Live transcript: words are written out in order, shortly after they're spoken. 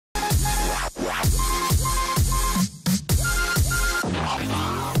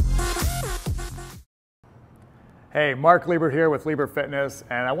Hey, Mark Lebert here with Lebert Fitness,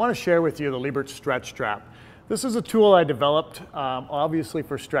 and I want to share with you the Lebert Stretch Strap. This is a tool I developed obviously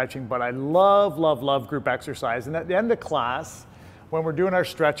for stretching, but I love group exercise. And at the end of class, when we're doing our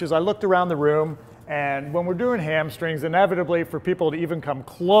stretches, I looked around the room, and when we're doing hamstrings, inevitably for people to even come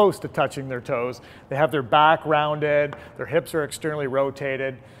close to touching their toes, they have their back rounded, their hips are externally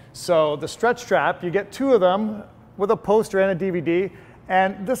rotated. So the stretch strap, you get two of them with a poster and a DVD,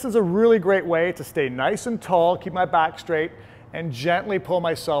 and this is a really great way to stay nice and tall, keep my back straight, and gently pull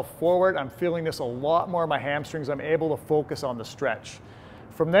myself forward. I'm feeling this a lot more in my hamstrings. I'm able to focus on the stretch.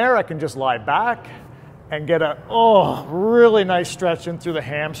 From there, I can just lie back and get a really nice stretch in through the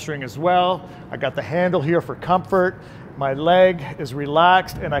hamstring as well. I got the handle here for comfort. My leg is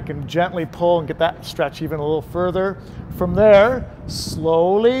relaxed and I can gently pull and get that stretch even a little further. From there,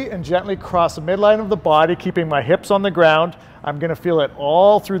 slowly and gently cross the midline of the body, keeping my hips on the ground. I'm gonna feel it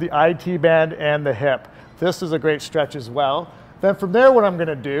all through the IT band and the hip. This is a great stretch as well. Then from there, what I'm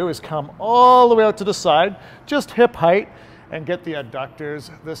gonna do is come all the way out to the side, just hip height, and get the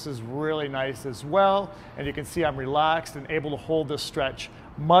adductors. This is really nice as well. And you can see I'm relaxed and able to hold this stretch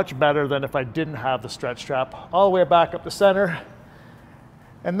much better than if I didn't have the stretch strap. All the way back up the center.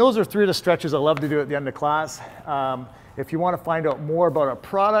 And those are three of the stretches I love to do at the end of class. If you want to find out more about our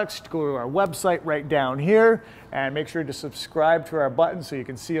products, go to our website right down here and make sure to subscribe to our button so you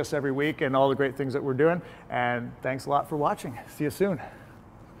can see us every week and all the great things that we're doing. And thanks a lot for watching. See you soon.